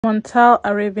Montale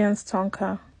Arabians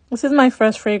Tonka. This is my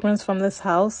first fragrance from this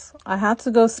house. I had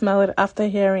to go smell it after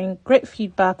hearing great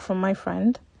feedback from my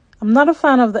friend. I'm not a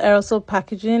fan of the aerosol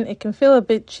packaging. It can feel a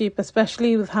bit cheap,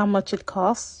 especially with how much it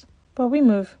costs. But we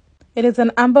move. It is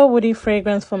an amber woody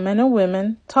fragrance for men and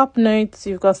women. Top notes,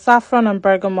 you've got saffron and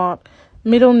bergamot.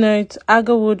 Middle notes,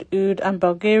 agarwood, oud, and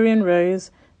Bulgarian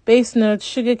rose. Base notes,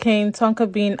 sugarcane, tonka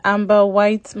bean, amber,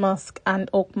 white musk,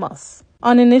 and oak moss.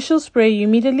 On initial spray, you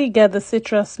immediately get the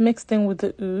citrus mixed in with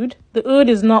the oud. The oud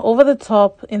is not over the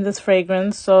top in this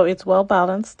fragrance, so it's well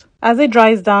balanced. As it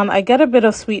dries down, I get a bit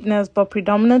of sweetness, but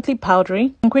predominantly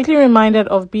powdery. I'm quickly reminded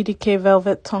of BDK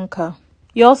Velvet Tonka.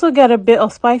 You also get a bit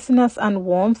of spiciness and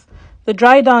warmth. The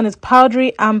dry down is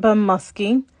powdery, amber,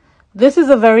 musky. This is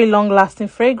a very long-lasting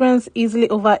fragrance, easily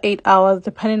over 8 hours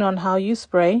depending on how you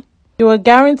spray. You are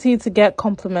guaranteed to get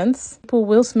compliments. People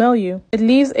will smell you. It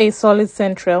leaves a solid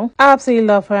scent trail. I absolutely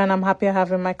love her and I'm happy I have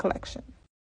her in my collection.